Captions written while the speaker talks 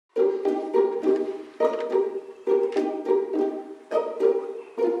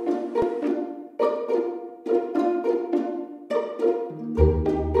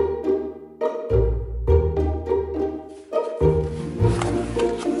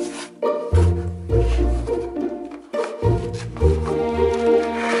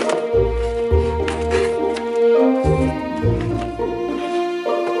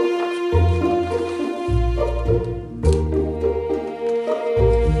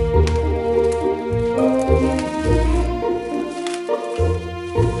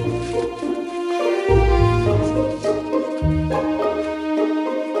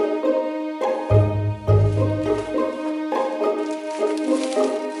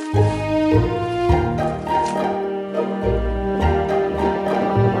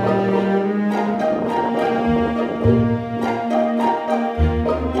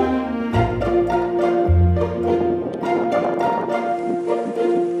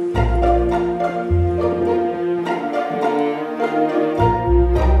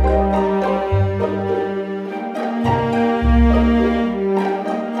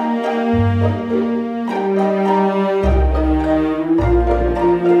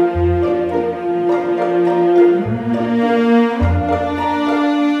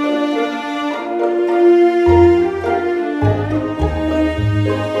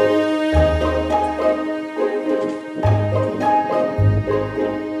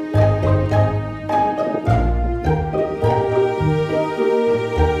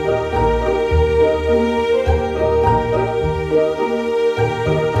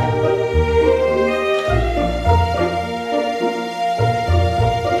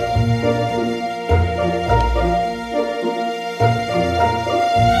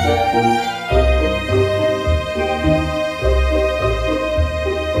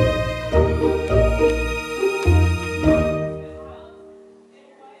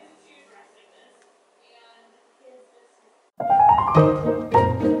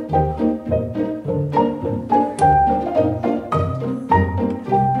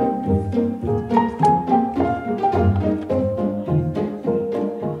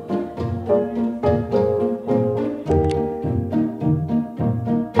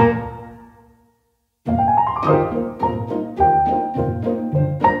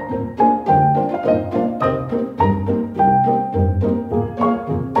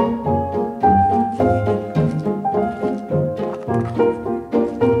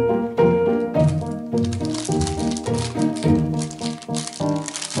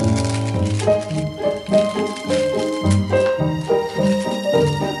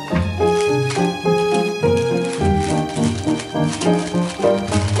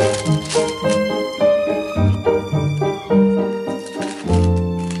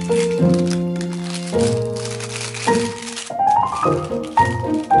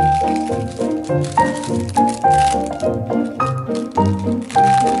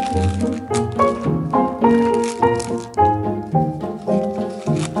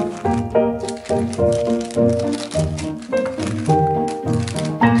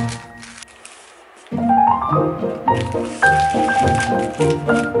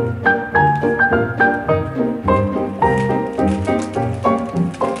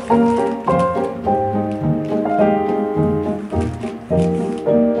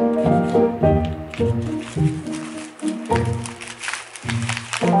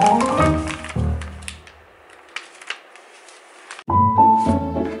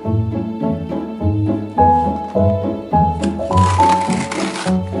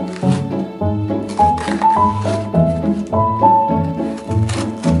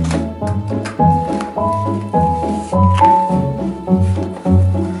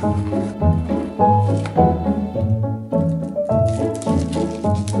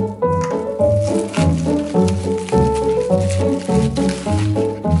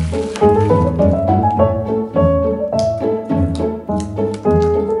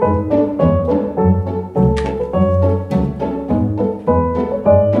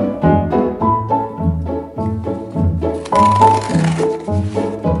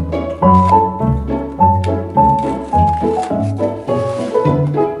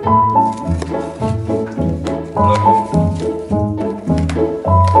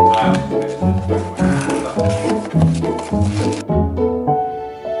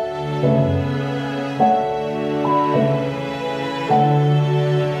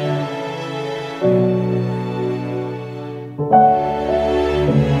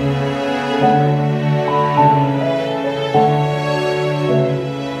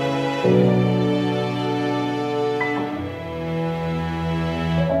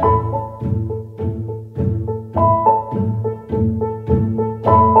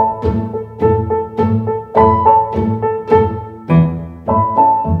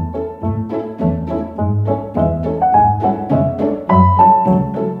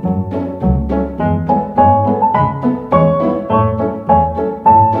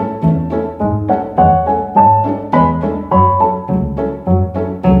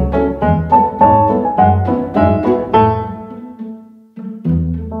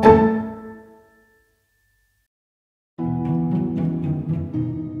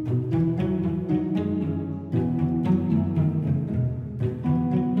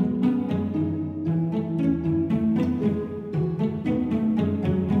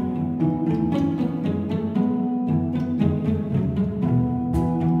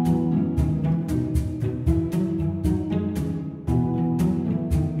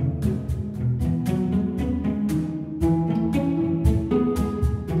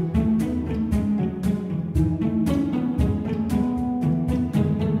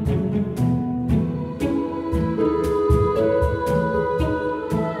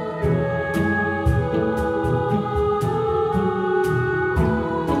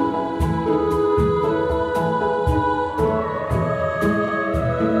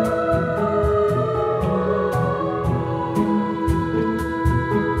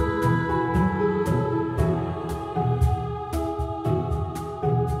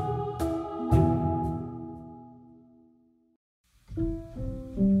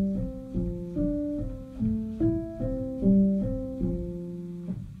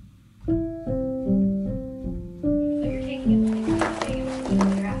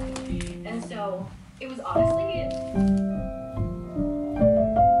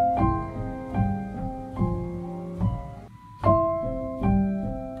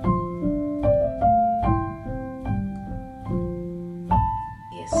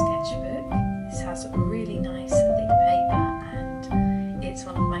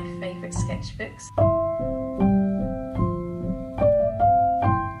sketchbooks.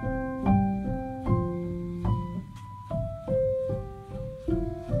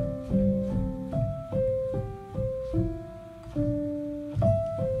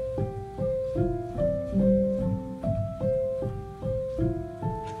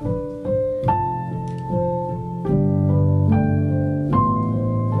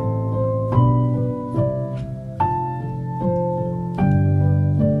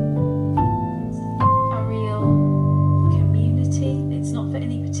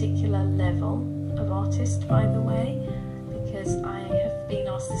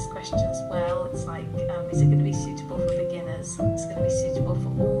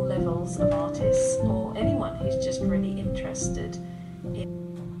 rivals of artists or anyone who's just really interested in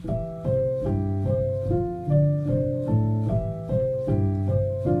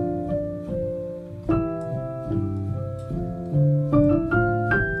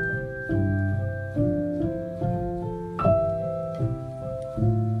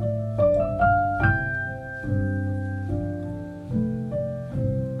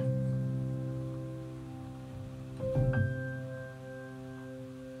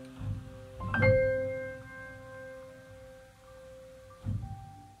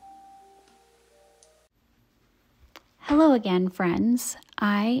Hello again, friends.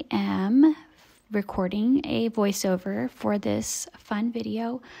 I am recording a voiceover for this fun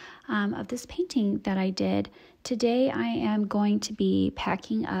video of this painting that I did. Today I am going to be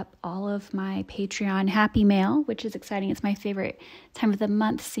packing up all of my Patreon Happy Mail, which is exciting. It's my favorite time of the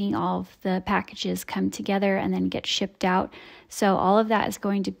month, seeing all of the packages come together and then get shipped out. So all of that is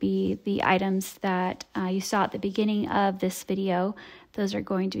going to be the items that you saw at the beginning of this video. Those are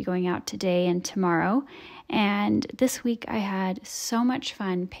going to be going out today and tomorrow. And this week I had so much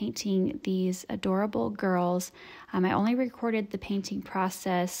fun painting these adorable girls. I only recorded the painting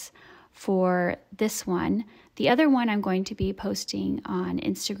process for this one. The other one I'm going to be posting on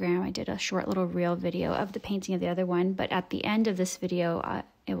Instagram. I did a short little reel video of the painting of the other one, but at the end of this video,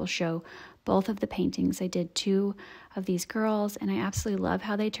 it will show both of the paintings. I did 2 of these girls, and I absolutely love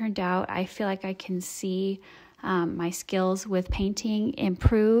how they turned out. I feel like I can see my skills with painting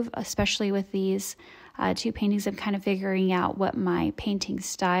improve, especially with these 2 paintings. I'm kind of figuring out what my painting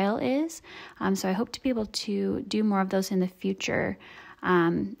style is. So I hope to be able to do more of those in the future,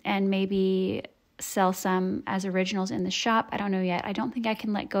 and maybe sell some as originals in the shop. I don't know yet. I don't think I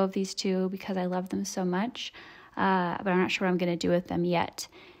can let go of these 2 because I love them so much, but I'm not sure what I'm going to do with them yet.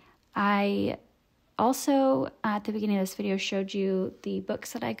 I also, at the beginning of this video, showed you the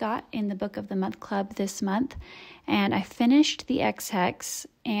books that I got in the Book of the Month Club this month, and I finished the X-Hex,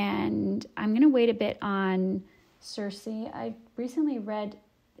 and I'm going to wait a bit on Circe. I recently read,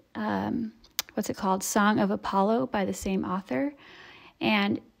 what's it called? Song of Apollo by the same author,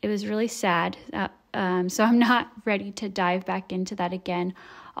 and it was really sad, so I'm not ready to dive back into that again,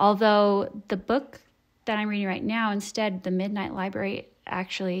 although the book that I'm reading right now, instead, The Midnight Library,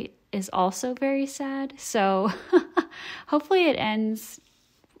 actually is also very sad, so hopefully it ends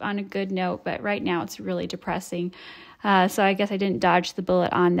on a good note, but right now it's really depressing, so I guess I didn't dodge the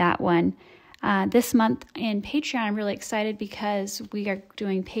bullet on that one. This month in Patreon, I'm really excited because we are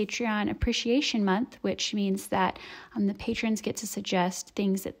doing Patreon Appreciation Month, which means that the patrons get to suggest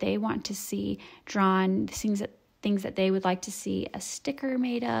things that they want to see drawn, things that they would like to see a sticker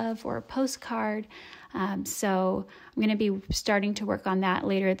made of or a postcard. So I'm going to be starting to work on that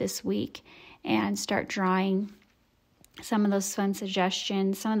later this week and start drawing some of those fun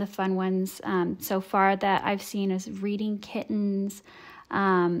suggestions. Some of the fun ones so far that I've seen is reading kittens,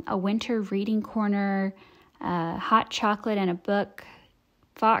 a winter reading corner, hot chocolate and a book,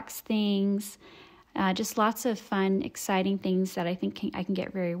 fox things, just lots of fun, exciting things that I think I can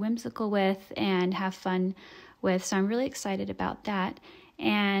get very whimsical with and have fun with. So I'm really excited about that.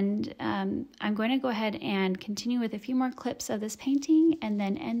 And I'm going to go ahead and continue with a few more clips of this painting and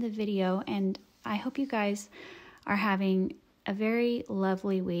then end the video. And I hope you guys are having a very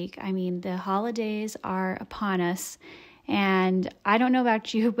lovely week. I mean, the holidays are upon us, and I don't know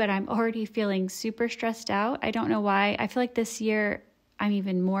about you, but I'm already feeling super stressed out. I don't know why. I feel like this year I'm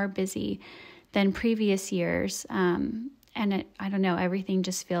even more busy than previous years. And I don't know, everything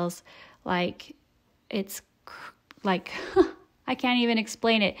just feels like it's like I can't even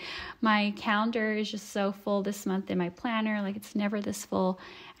explain it. My calendar is just so full this month in my planner, like it's never this full,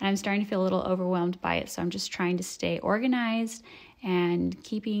 and I'm starting to feel a little overwhelmed by it. So I'm just trying to stay organized and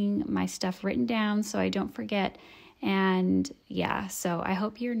keeping my stuff written down so I don't forget. And yeah, so I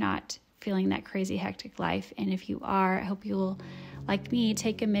hope you're not feeling that crazy hectic life. And if you are, I hope you'll, like me,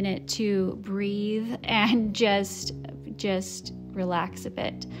 take a minute to breathe and just relax a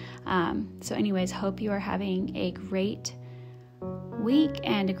bit. So anyways, hope you are having a great week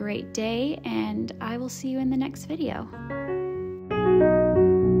and a great day, and I will see you in the next video.